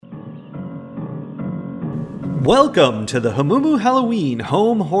Welcome to the Hamumu Halloween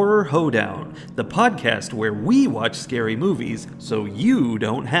Home Horror Hoedown, the podcast where we watch scary movies so you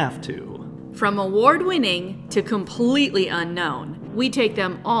don't have to. From award-winning to completely unknown, we take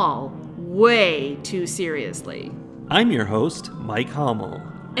them all way too seriously. I'm your host, Mike Hummel.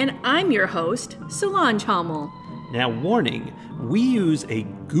 And I'm your host, Solange Hummel. Now, warning, we use a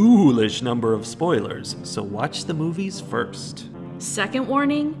ghoulish number of spoilers, so watch the movies first. Second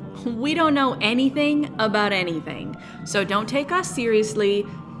warning, we don't know anything about anything, so don't take us seriously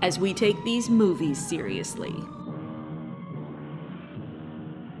as we take these movies seriously.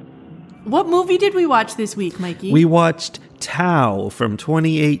 What movie did we watch this week, Mikey? We watched Tao from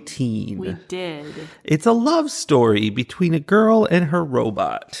 2018. We did. It's a love story between a girl and her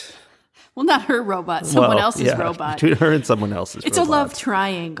robot. Well, not her robot, someone else's robot. Between her and someone else's It's robot. a love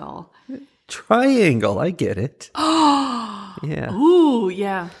triangle. Triangle, I get it. Yeah. Ooh,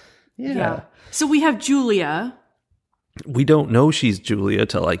 yeah. Yeah. So we have Julia. We don't know she's Julia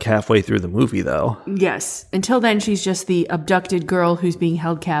till like halfway through the movie, though. Yes. Until then, she's just the abducted girl who's being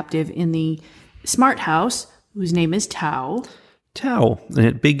held captive in the smart house, whose name is Tao. Tao,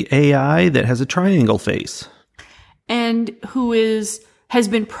 a big AI that has a triangle face. And who has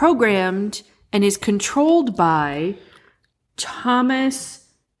been programmed and is controlled by Thomas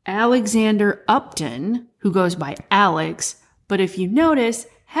Alexander Upton, who goes by Alex, but if you notice,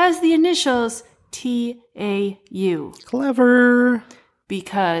 has the initials TAU. Clever.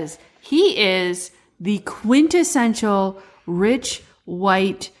 Because he is the quintessential rich,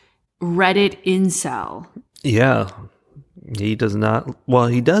 white Reddit incel. Yeah. He does not, well,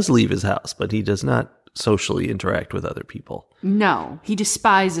 he does leave his house, but he does not socially interact with other people. No, he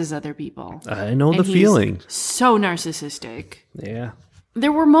despises other people. I know And the feeling. So narcissistic. Yeah.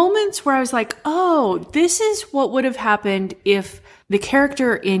 There were moments where I was like, oh, this is what would have happened if the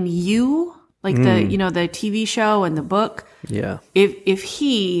character in You, like the TV show and the book, Yeah. if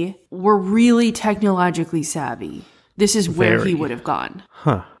he were really technologically savvy, this is where he Very. would have gone.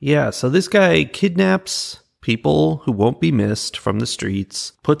 Huh. Yeah, so this guy kidnaps people who won't be missed from the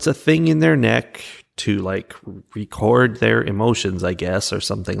streets, puts a thing in their neck to like record their emotions, I guess, or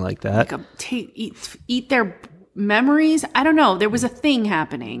something like that. Eat their memories. I don't know. There was a thing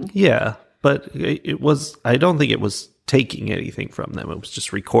happening. Yeah, but I don't think it was taking anything from them. It was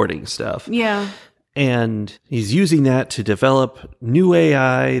just recording stuff. Yeah. And he's using that to develop new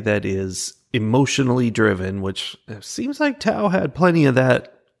AI that is emotionally driven, which seems like Tao had plenty of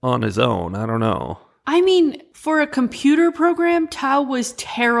that on his own. I don't know. I mean, for a computer program, Tao was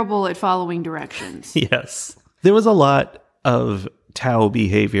terrible at following directions. Yes. There was a lot of Tao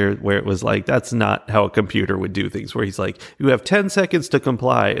behavior where it was like, that's not how a computer would do things, where he's like, you have 10 seconds to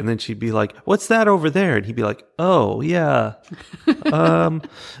comply. And then she'd be like, what's that over there? And he'd be like, oh, yeah.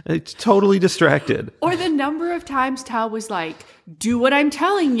 It's totally distracted. Or the number of times Tao was like, do what I'm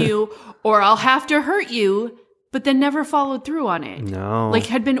telling you, or I'll have to hurt you, but then never followed through on it. No. Like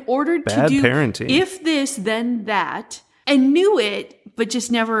had been ordered Bad to do parenting. if this, then that, and knew it, but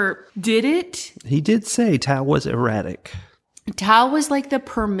just never did it. He did say Tao was erratic. Tao was like the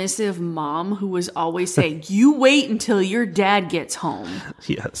permissive mom who was always saying, you wait until your dad gets home.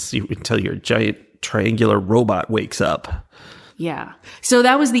 Yes, until your giant triangular robot wakes up. Yeah. So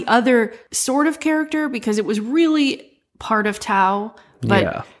that was the other sort of character because it was really part of Tao. But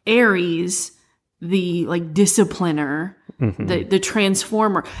Yeah. Ares, the like discipliner, the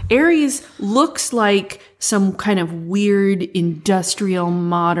transformer. Ares looks like some kind of weird industrial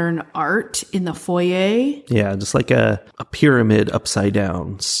modern art in the foyer. Yeah, just like a pyramid upside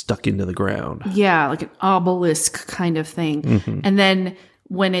down stuck into the ground. Yeah, like an obelisk kind of thing. And then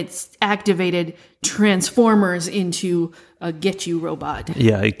when it's activated, transformers into a Get You robot.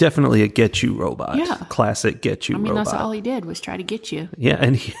 Yeah, definitely a Get You robot. Yeah. Classic Get You robot. That's all he did was try to get you. Yeah,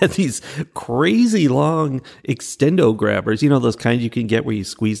 and he had these crazy long extendo grabbers. You know, those kind you can get where you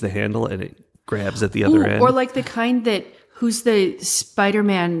squeeze the handle and it grabs at the other end? Or like the kind that, who's the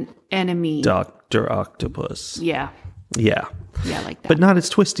Spider-Man enemy? Dr. Octopus. Yeah. Yeah. Yeah, like that. But not as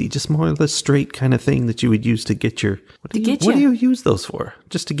twisty, just more of the straight kind of thing that you would use to get your... What do you use those for?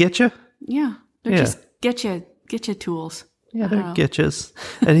 Just to get you? Yeah. They're just get you tools. Yeah, they're getchas.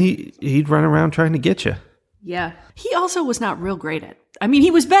 And he'd run around trying to get you. Yeah. He also was not real great at... I mean,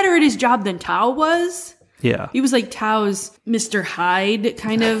 he was better at his job than Tao was. Yeah. He was like Tao's Mr. Hyde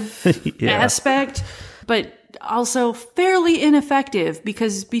kind of aspect, but also fairly ineffective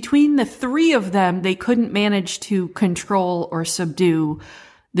because between the three of them, they couldn't manage to control or subdue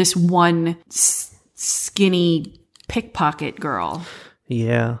this one skinny pickpocket girl.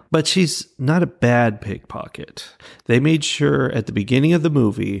 Yeah, but she's not a bad pickpocket. They made sure at the beginning of the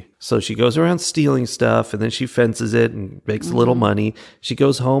movie, So she goes around stealing stuff, and then she fences it and makes a little money. She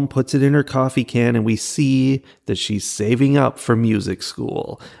goes home, puts it in her coffee can, and we see that she's saving up for music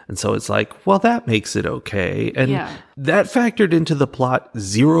school. And so it's like, well, that makes it okay. And that factored into the plot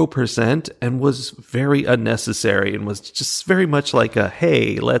 0% and was very unnecessary and was just very much like a,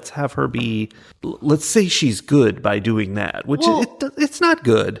 hey, let's have her let's say she's good by doing that, which it's not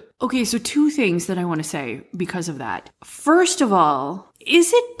good. Okay, so 2 things that I want to say because of that. First of all,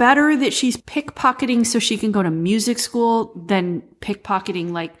 is it better that she's pickpocketing so she can go to music school than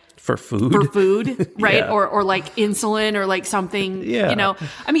pickpocketing like for food, right? Yeah. Or like insulin or like something, Yeah. you know?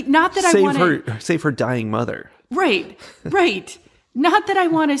 I mean, not that I want to save her dying mother. Right. Not that I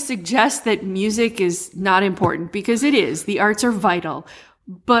want to suggest that music is not important, because it is. The arts are vital.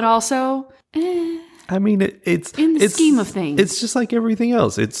 But also, I mean, it's in the scheme of things, it's just like everything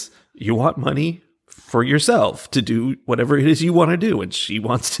else. It's, you want money for yourself to do whatever it is you want to do, and she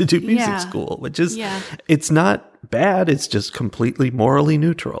wants to do music school, which is, it's not bad. It's just completely morally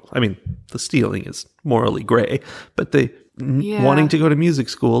neutral. I mean, the stealing is morally gray, but wanting to go to music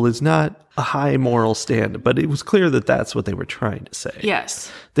school is not a high moral stand. But it was clear that that's what they were trying to say.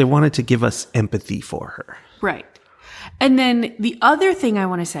 Yes. They wanted to give us empathy for her. Right. And then the other thing I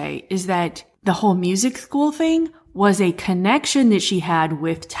want to say is that the whole music school thing was a connection that she had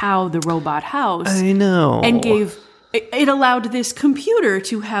with Tao, the robot house. I know. And it allowed this computer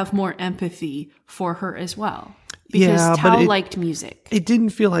to have more empathy for her as well. Because Tao liked music. It didn't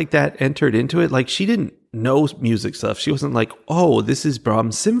feel like that entered into it. Like, she didn't know music stuff. She wasn't like, oh, this is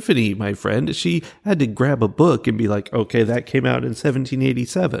Brahms' symphony, my friend. She had to grab a book and be like, okay, that came out in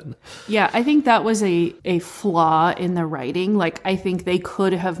 1787. Yeah, I think that was a flaw in the writing. Like, I think they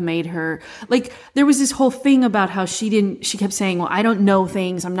could have made her, like, there was this whole thing about how she kept saying, well, I don't know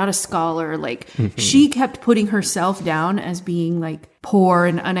things. I'm not a scholar. Like, she kept putting herself down as being like poor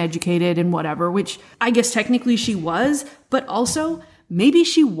and uneducated and whatever, which I guess technically she was, but also maybe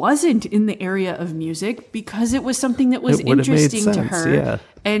she wasn't in the area of music because it was something that was interesting to her. Yeah.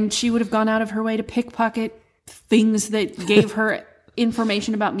 And she would have gone out of her way to pickpocket things that gave her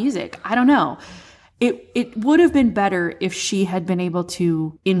information about music. I don't know. It would have been better if she had been able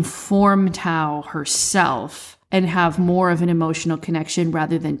to inform Tao herself and have more of an emotional connection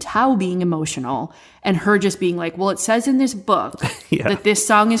rather than Tao being emotional and her just being like, well, it says in this book that this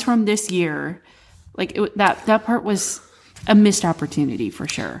song is from this year. Like, that part was a missed opportunity for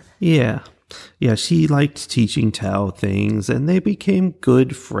sure. Yeah. Yeah, she liked teaching Tao things, and they became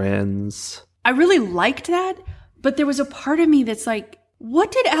good friends. I really liked that, but there was a part of me that's like,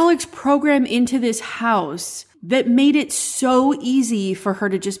 what did Alex program into this house that made it so easy for her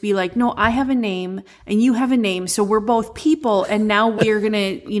to just be like, no, I have a name and you have a name, so we're both people, and now we're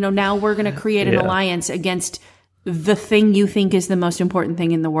gonna create an alliance against the thing you think is the most important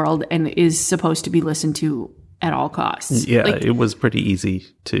thing in the world and is supposed to be listened to at all costs. Yeah, it was pretty easy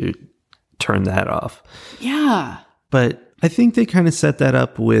to turn that off. Yeah. But I think they kind of set that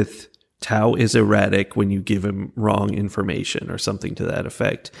up with Tao is erratic when you give him wrong information or something to that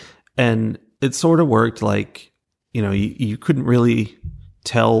effect. And it sort of worked. Like, you know, you couldn't really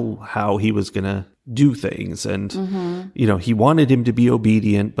tell how he was going to do things. And, you know, he wanted him to be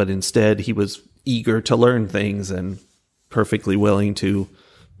obedient, but instead he was eager to learn things and perfectly willing to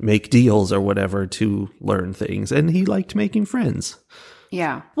make deals or whatever to learn things. And he liked making friends.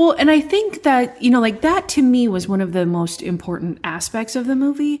 Yeah. Well, and I think that, you know, like that to me was one of the most important aspects of the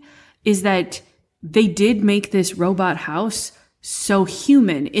movie, is that they did make this robot house so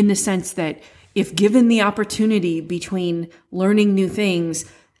human, in the sense that if given the opportunity between learning new things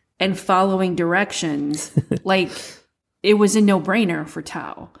and following directions, like, it was a no-brainer for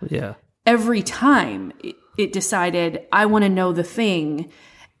Tao. Yeah. Every time it decided, I want to know the thing.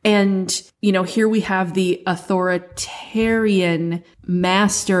 And, you know, here we have the authoritarian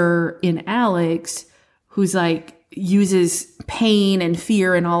master in Alex, who's like, uses pain and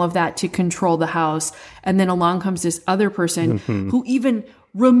fear and all of that to control the house. And then along comes this other person who even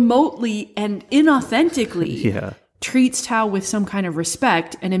remotely and inauthentically treats Tao with some kind of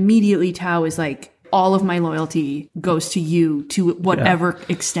respect. And immediately Tao is like, all of my loyalty goes to you to whatever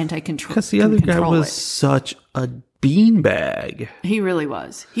extent I control. Because the other guy was such a beanbag. He really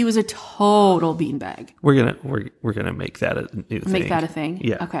was. He was a total beanbag. We're gonna make that a new thing. Make that a thing?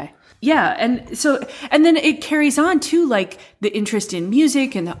 Yeah. Okay. Yeah, and then it carries on too, like the interest in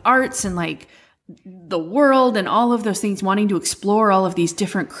music and the arts and like the world and all of those things, wanting to explore all of these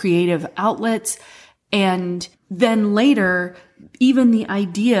different creative outlets. And then later, even the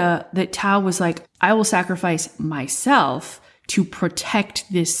idea that Tao was like, I will sacrifice myself to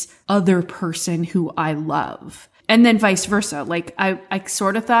protect this other person who I love. And then vice versa. Like, I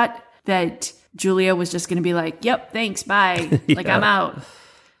sort of thought that Julia was just going to be like, yep, thanks, bye. Like, I'm out.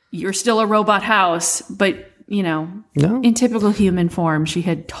 You're still a robot house. But, you know, in typical human form, she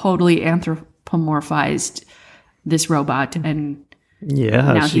had totally anthropomorphized this robot. And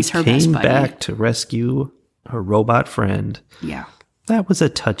now she he's her best came buddy. back to rescue her robot friend. Yeah. That was a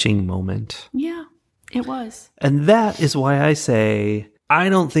touching moment. Yeah, it was. And that is why I say I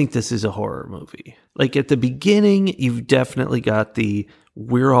don't think this is a horror movie. Like at the beginning, you've definitely got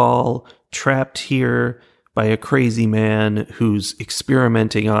we're all trapped here by a crazy man who's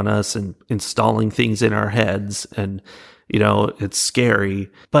experimenting on us and installing things in our heads. And, you know, it's scary.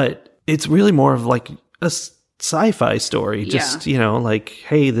 But it's really more of like a sci-fi story. Just, you know, like,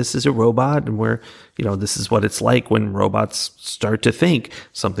 hey, this is a robot and this is what it's like when robots start to think,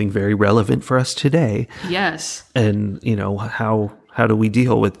 something very relevant for us today. Yes. And, you know, how do we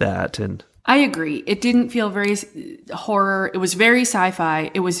deal with that? And I agree. It didn't feel very horror. It was very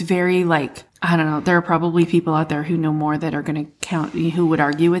sci-fi. It was very like, I don't know. There are probably people out there who know more that are going to who would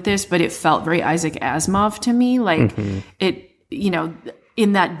argue with this, but it felt very Isaac Asimov to me. Like it, you know,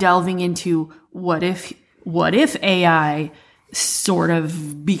 in that delving into what if AI sort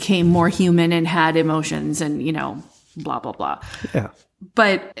of became more human and had emotions and, you know, blah, blah, blah. Yeah.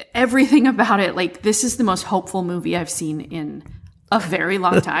 But everything about it, like, this is the most hopeful movie I've seen in a very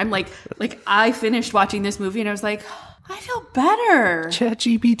long time. like I finished watching this movie and I was like, I feel better.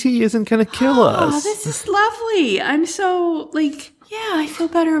 ChatGPT isn't going to kill us. Oh, this is lovely. I'm so like, yeah, I feel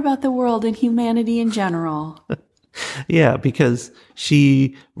better about the world and humanity in general. Yeah, because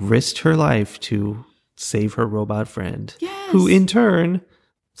she risked her life to save her robot friend, who in turn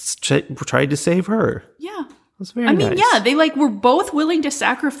tried to save her. Yeah. That's very nice. Yeah, they like were both willing to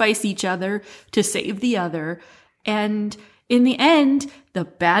sacrifice each other to save the other. And in the end, the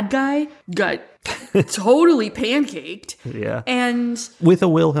bad guy got totally pancaked. Yeah. And with a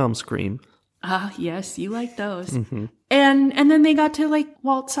Wilhelm scream. Yes, you like those. Mm-hmm. And then they got to like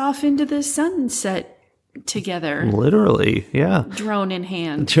waltz off into the sunset together. Literally, yeah. Drone in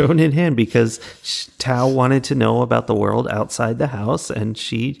hand. Drone in hand, because Tao wanted to know about the world outside the house, and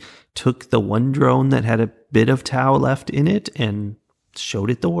she took the one drone that had a bit of Tao left in it and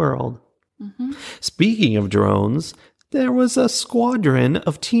showed it the world. Mm-hmm. Speaking of drones, there was a squadron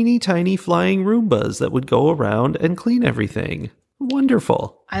of teeny tiny flying Roombas that would go around and clean everything.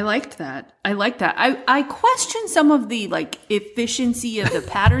 Wonderful. I liked that. I questioned some of the like efficiency of the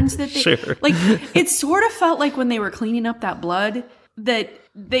patterns that they like. It sort of felt like when they were cleaning up that blood that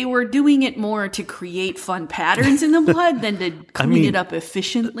they were doing it more to create fun patterns in the blood than to clean it up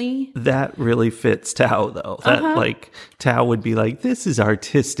efficiently. That really fits Tao, though. That like Tao would be like, this is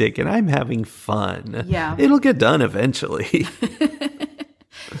artistic and I'm having fun. Yeah. It'll get done eventually.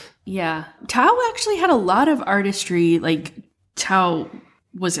 Yeah. Tao actually had a lot of artistry. Like, Tao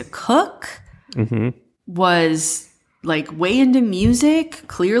was a cook, was like way into music,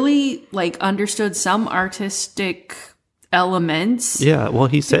 clearly like understood some artistic elements. Yeah, well,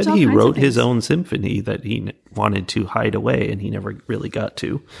 he said he wrote his own symphony that he wanted to hide away and he never really got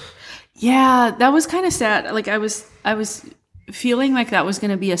to. Yeah, that was kind of sad. Like I was feeling like that was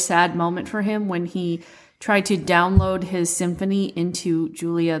going to be a sad moment for him when he tried to download his symphony into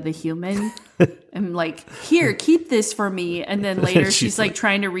Julia the human. And like, here, keep this for me. And then later she's like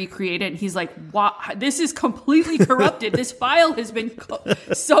trying to recreate it. And he's like, wow, this is completely corrupted. This file has been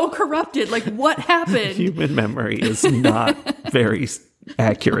so corrupted. Like, what happened? Human memory is not very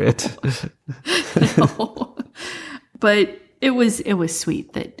accurate. No. But it was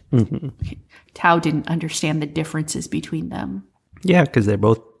sweet that Tao didn't understand the differences between them. Yeah, because they're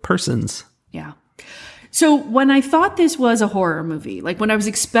both persons. Yeah. So when I thought this was a horror movie, like when I was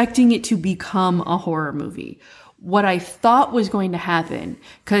expecting it to become a horror movie, what I thought was going to happen,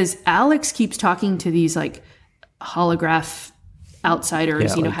 because Alex keeps talking to these like holograph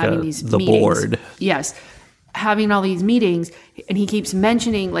outsiders, like, having these the meetings. Board. Yes. Having all these meetings, and he keeps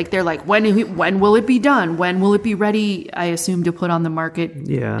mentioning, like, they're like, when will it be done? When will it be ready? I assume to put on the market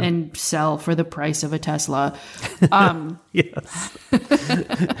and sell for the price of a Tesla. Yes.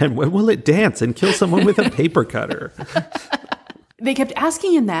 And when will it dance and kill someone with a paper cutter? They kept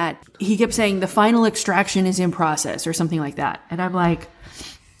asking him that. He kept saying the final extraction is in process or something like that. And I'm like,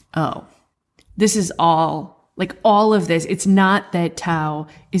 oh, this is all... Like all of this, it's not that Tao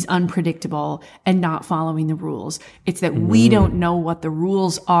is unpredictable and not following the rules. It's that we don't know what the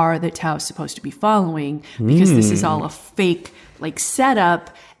rules are that Tao is supposed to be following because this is all a fake like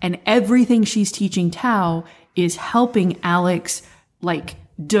setup, and everything she's teaching Tao is helping Alex like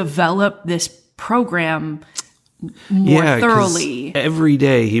develop this program more 'cause thoroughly. every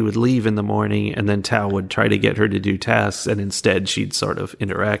day he would leave in the morning, and then Tao would try to get her to do tasks, and instead she'd sort of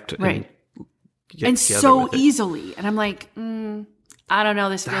interact Right. and so with it. easily. And I'm like, I don't know.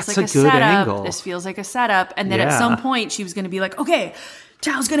 This feels That's like a a good setup. angle. This feels like a setup. And then at Yeah. some point, she was going to be like, okay,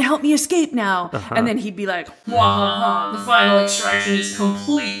 Tao's going to help me escape now. And then he'd be like, the final extraction is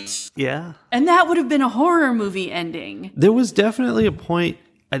complete. Yeah. And that would have been a horror movie ending. There was definitely a point,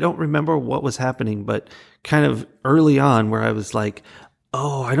 I don't remember what was happening, but kind of early on where I was like,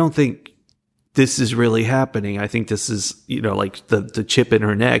 oh, I don't think this is really happening. I think this is, like the chip in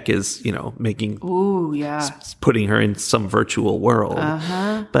her neck is, making, Ooh, yeah. putting her in some virtual world.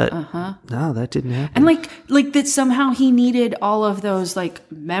 But no, that didn't happen. And like that somehow he needed all of those like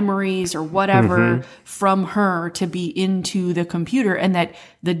memories or whatever from her to be into the computer, and that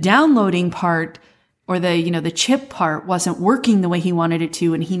the downloading part or the chip part wasn't working the way he wanted it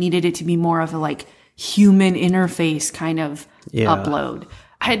to, and he needed it to be more of a like human interface kind of upload.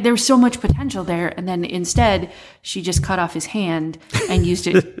 There was so much potential there, and then instead she just cut off his hand and used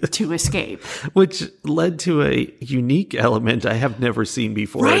it to escape. Which led to a unique element I have never seen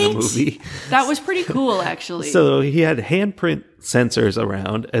before in a movie. That was pretty cool, actually. So he had handprint sensors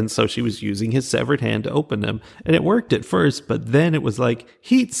around, and so she was using his severed hand to open them, and it worked at first, but then it was like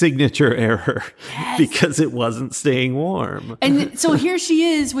heat signature error because it wasn't staying warm. And so here she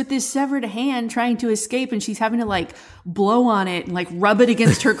is with this severed hand trying to escape, and she's having to like blow on it and like rub it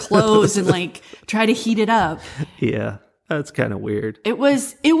against her clothes and like try to heat it up. Yeah, that's kind of weird. It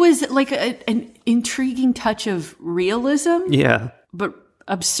was like an intriguing touch of realism, Yeah. but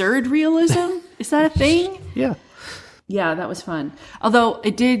absurd realism. Is that a thing? Yeah. Yeah, that was fun. Although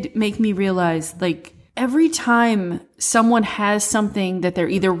it did make me realize, like, every time someone has something that they're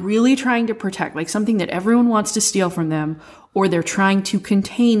either really trying to protect, like something that everyone wants to steal from them, or they're trying to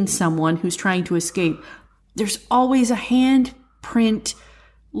contain someone who's trying to escape, there's always a handprint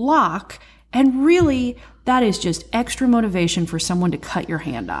lock. And really, that is just extra motivation for someone to cut your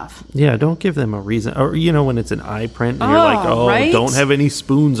hand off. Yeah, don't give them a reason. Or, when it's an eye print and you're like, right? don't have any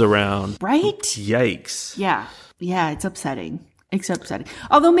spoons around. Right? Yikes. Yeah. Yeah, it's upsetting. It's upsetting.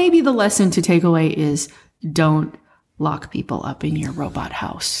 Although maybe the lesson to take away is don't lock people up in your robot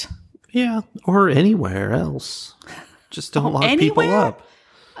house. Yeah, or anywhere else. Just don't lock people anywhere? up.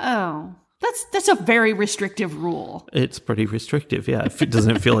 Oh, that's a very restrictive rule. It's pretty restrictive, yeah. It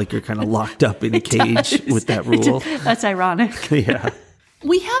doesn't feel like you're kind of locked up in a cage with that rule. That's ironic. Yeah.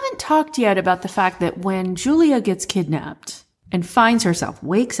 We haven't talked yet about the fact that when Julia gets kidnapped and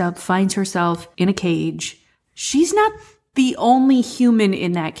wakes up, finds herself in a cage, she's not the only human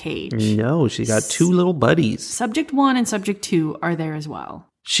in that cage. No, she got two little buddies. Subject 1 and Subject 2 are there as well.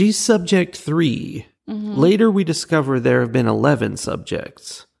 She's Subject 3. Later we discover there have been 11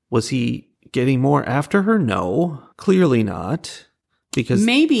 subjects. Was he getting more after her? No, clearly not. Because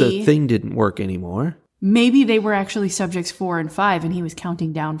Maybe the thing didn't work anymore. Maybe they were actually Subjects 4 and 5 and he was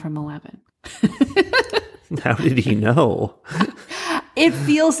counting down from 11. How did he know? It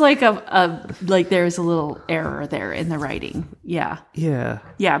feels like like there's a little error there in the writing. Yeah. Yeah.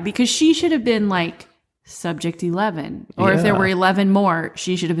 Yeah, because she should have been like Subject 11. Or if there were 11 more,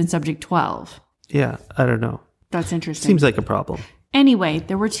 she should have been Subject 12. Yeah, I don't know. That's interesting. Seems like a problem. Anyway,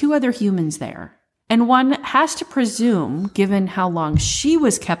 there were 2 other humans there. And one has to presume, given how long she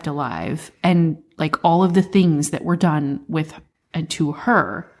was kept alive and like all of the things that were done with and to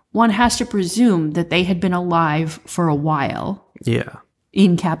her, one has to presume that they had been alive for a while. Yeah.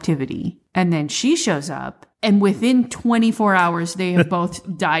 In captivity. And then she shows up, and within 24 hours, they have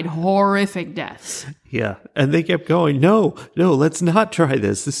both died horrific deaths. Yeah. And they kept going, no, let's not try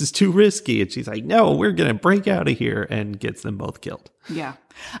this. This is too risky. And she's like, no, we're going to break out of here, and gets them both killed. Yeah.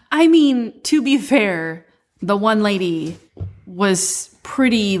 I mean, to be fair, the one lady was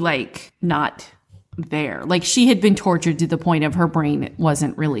pretty, like, not there. Like, she had been tortured to the point of her brain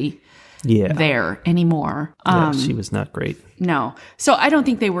wasn't really there anymore. Yeah, she was not great. No. So I don't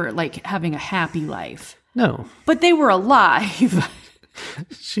think they were like having a happy life. No. But they were alive.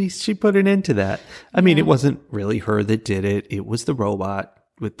 She put an end to that. I mean, it wasn't really her that did it. It was the robot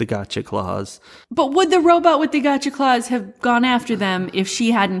with the gotcha claws. But would the robot with the gotcha claws have gone after them if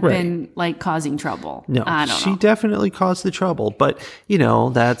she hadn't been like causing trouble? No, I don't know. She definitely caused the trouble. But,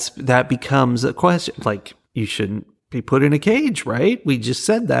 that becomes a question. Like, you shouldn't be put in a cage, right? We just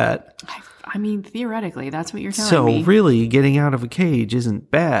said that. I mean, theoretically, that's what you're telling me. So really, getting out of a cage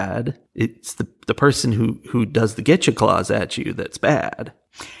isn't bad. It's the person who does the getcha claws at you that's bad.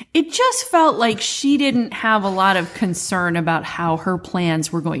 It just felt like she didn't have a lot of concern about how her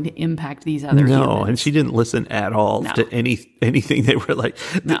plans were going to impact these other humans. And she didn't listen at all to anything they were like.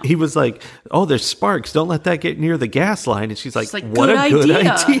 He was like, "Oh, there's sparks. Don't let that get near the gas line." And she's like, "What a good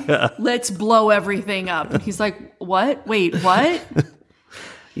idea. Let's blow everything up." And he's like, "What? Wait, what?"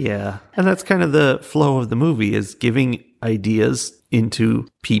 Yeah. And that's kind of the flow of the movie, is giving ideas into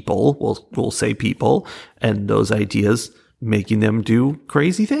people. We'll say people, and those ideas making them do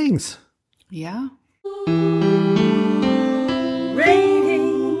crazy things. Yeah.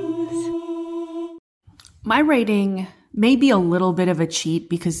 Ratings. My rating may be a little bit of a cheat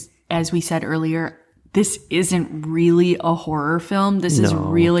because, as we said earlier, this isn't really a horror film. This is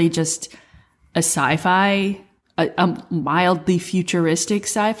really just a sci-fi, a mildly futuristic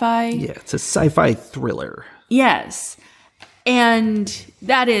sci-fi. Yeah, it's a sci-fi thriller. Yes. And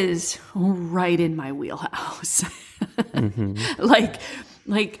that is right in my wheelhouse. Like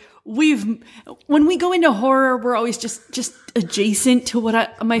when we go into horror, we're always just adjacent to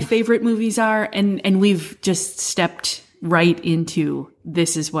what my favorite movies are. And we've just stepped right into,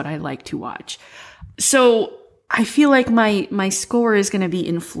 this is what I like to watch. So I feel like my score is going to be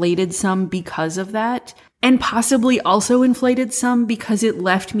inflated some because of that. And possibly also inflated some because it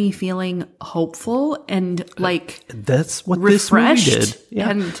left me feeling hopeful and like that's what refreshed this movie did.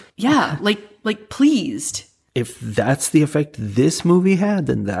 Yeah. And like pleased. If that's the effect this movie had,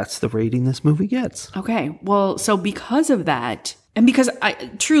 then that's the rating this movie gets. Okay. Well, so because of that, and because I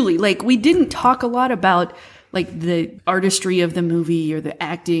truly, like, we didn't talk a lot about like the artistry of the movie or the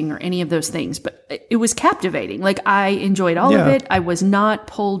acting or any of those things, but it was captivating. Like, I enjoyed all of it. I was not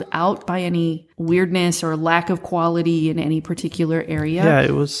pulled out by any weirdness or lack of quality in any particular area. Yeah,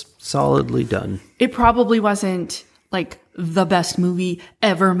 it was solidly done. It probably wasn't like the best movie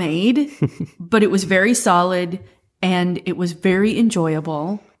ever made, but it was very solid and it was very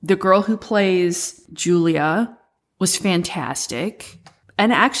enjoyable. The girl who plays Julia was fantastic.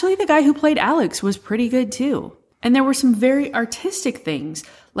 And actually, the guy who played Alex was pretty good too. And there were some very artistic things,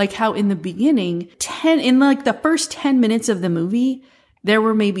 like how in the beginning, in like the first 10 minutes of the movie, there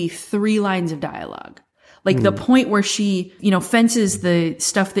were maybe 3 lines of dialogue. Like the point where she, fences the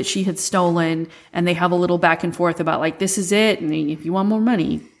stuff that she had stolen, and they have a little back and forth about like, this is it. And if you want more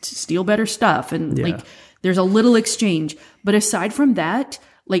money, steal better stuff. And like, there's a little exchange. But aside from that,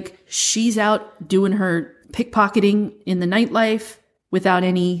 like, she's out doing her pickpocketing in the nightlife without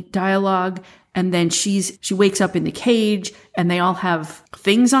any dialogue. And then she wakes up in the cage and they all have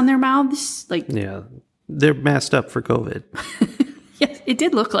things on their mouths. Like, yeah, they're masked up for COVID. Yes, it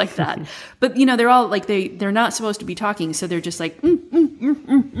did look like that. But, they're all like, they're not supposed to be talking. So they're just like,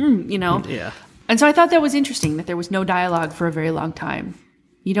 Yeah. And so I thought that was interesting that there was no dialogue for a very long time.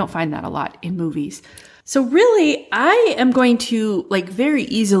 You don't find that a lot in movies. So really, I am going to like very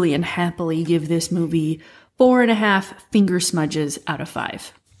easily and happily give this movie 4.5 finger smudges out of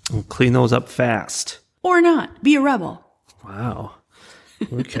 5. We'll clean those up fast. Or not. Be a rebel. Wow.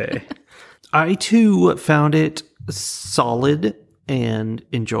 Okay. I too found it solid and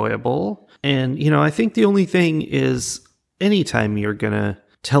enjoyable. And, I think the only thing is, anytime you're going to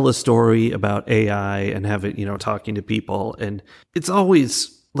tell a story about AI and have it, talking to people, and it's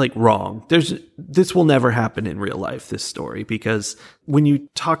always like wrong. This will never happen in real life, this story, because when you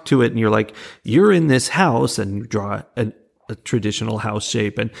talk to it and you're like, you're in this house, and you draw a traditional house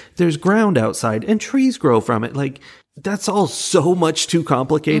shape, and there's ground outside and trees grow from it. Like, that's all so much too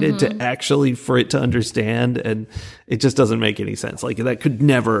complicated to actually for it to understand. And it just doesn't make any sense. Like, that could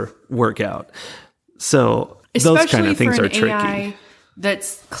never work out. So those kind of things are tricky. AI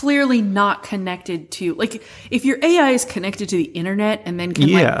that's clearly not connected to, like, if your AI is connected to the internet and then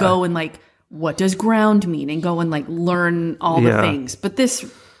can like go and like, what does ground mean, and go and like learn all the things. But this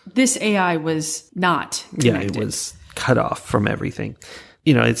AI was not connected. Yeah, it was cut off from everything.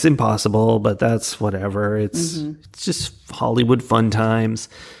 It's impossible, but that's whatever. It's just Hollywood fun times.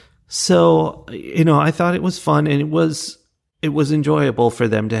 So, I thought it was fun, and it was enjoyable for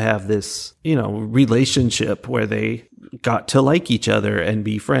them to have this, relationship where they got to like each other and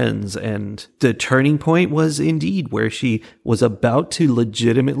be friends. And the turning point was indeed where she was about to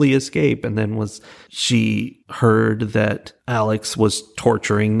legitimately escape, and then she heard that Alex was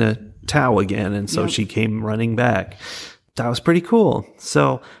torturing the Tau again, and so she came running back. That was pretty cool.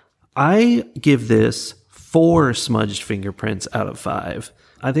 So I give this 4 smudged fingerprints out of 5.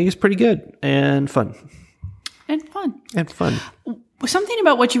 I think it's pretty good and fun. And fun. Something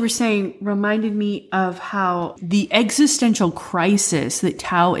about what you were saying reminded me of how the existential crisis that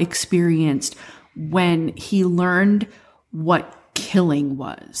Tau experienced when he learned what killing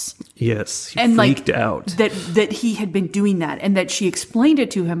was. Yes, he And freaked out. That he had been doing that, and that she explained it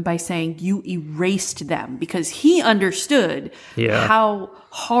to him by saying, you erased them, because he understood how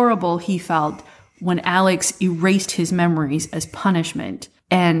horrible he felt when Alex erased his memories as punishment.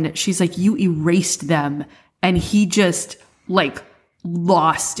 And she's like, you erased them, and he just like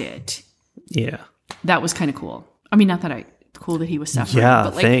lost it. Yeah. That was kind of cool. I mean, not that cool that he was suffering, Yeah,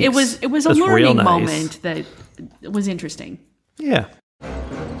 but like thanks. it was a That's learning real nice. moment that was interesting. Yeah.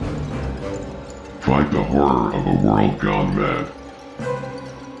 Fight the horror of a world gone mad.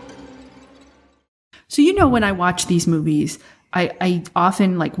 So, you know, when I watch these movies, I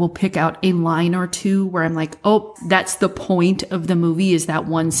often like will pick out a line or two where I'm like, oh, that's the point of the movie, is that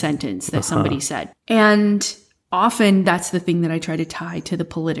one sentence that somebody said. And often that's the thing that I try to tie to the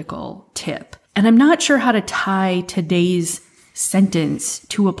political tip. And I'm not sure how to tie today's sentence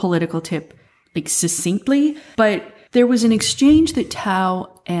to a political tip like succinctly, but there was an exchange that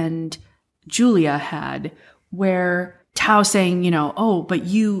Tao and Julia had where Tao saying, you know, oh, but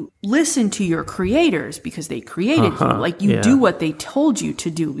you listen to your creators because they created you. Like you do what they told you to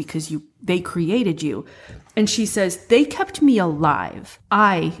do because they created you. And she says, they kept me alive.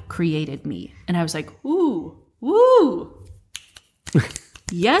 I created me. And I was like, ooh, woo.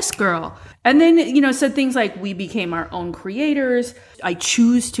 Yes, girl. And then, you know, said things like, we became our own creators. I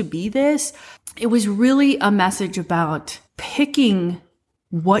choose to be this. It was really a message about picking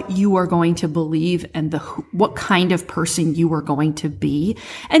what you are going to believe and what kind of person you are going to be.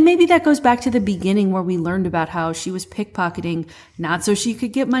 And maybe that goes back to the beginning where we learned about how she was pickpocketing, not so she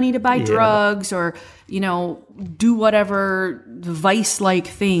could get money to buy drugs or, you know, do whatever vice-like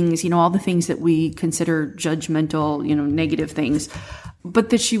things, you know, all the things that we consider judgmental, you know, negative things.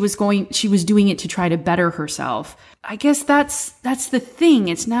 But that she was doing it to try to better herself. I guess that's the thing.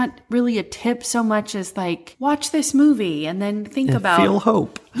 It's not really a tip so much as like, watch this movie and then think about feel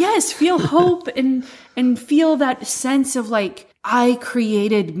hope. Yes, feel hope and feel that sense of like, I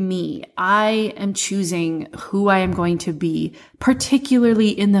created me. I am choosing who I am going to be, particularly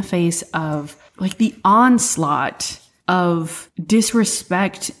in the face of like the onslaught of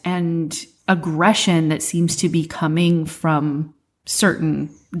disrespect and aggression that seems to be coming from certain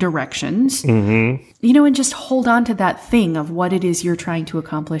directions, you know, and just hold on to that thing of what it is you're trying to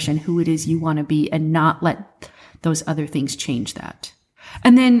accomplish and who it is you want to be, and not let those other things change that.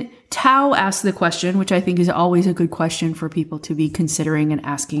 And then Tao asked the question, which I think is always a good question for people to be considering and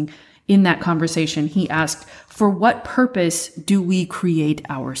asking in that conversation. He asked, for what purpose do we create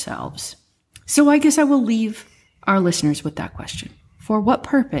ourselves? So I guess I will leave our listeners with that question. For what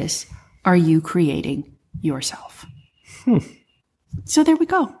purpose are you creating yourself? So there we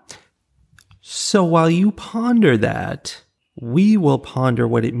go. So while you ponder that, we will ponder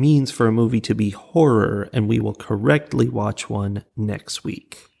what it means for a movie to be horror, and we will correctly watch one next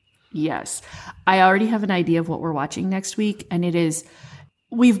week. Yes. I already have an idea of what we're watching next week, and it is,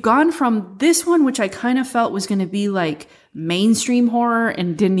 we've gone from this one, which I kind of felt was going to be like mainstream horror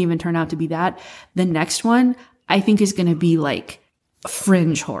and didn't even turn out to be that. The next one, I think, is going to be like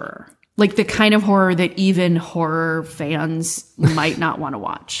fringe horror. Like the kind of horror that even horror fans might not want to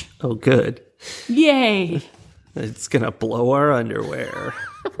watch. Oh, good. Yay. It's going to blow our underwear.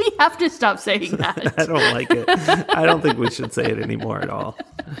 We have to stop saying that. I don't like it. I don't think we should say it anymore at all.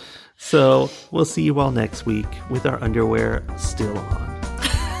 So we'll see you all next week with our underwear still on.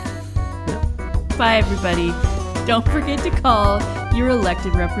 Bye, everybody. Don't forget to call your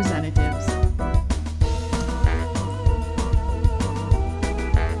elected representatives.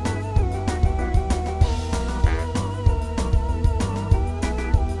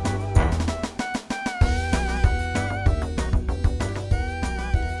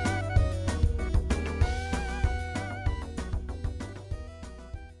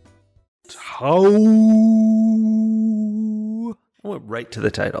 I went right to the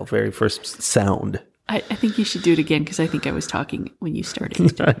title, very first sound. I think you should do it again because I think I was talking when you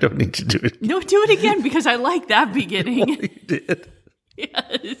started. I don't need to do it. No, do it again because I like that beginning. You did.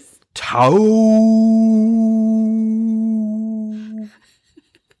 Yes. Tao.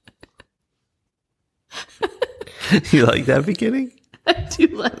 You like that beginning? I do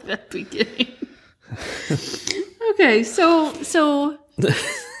like that beginning. Okay, so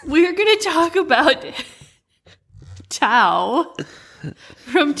we're going to talk about Tao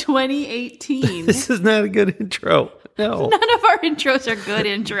from 2018. This is not a good intro. No. None of our intros are good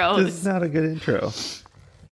intros. This is not a good intro.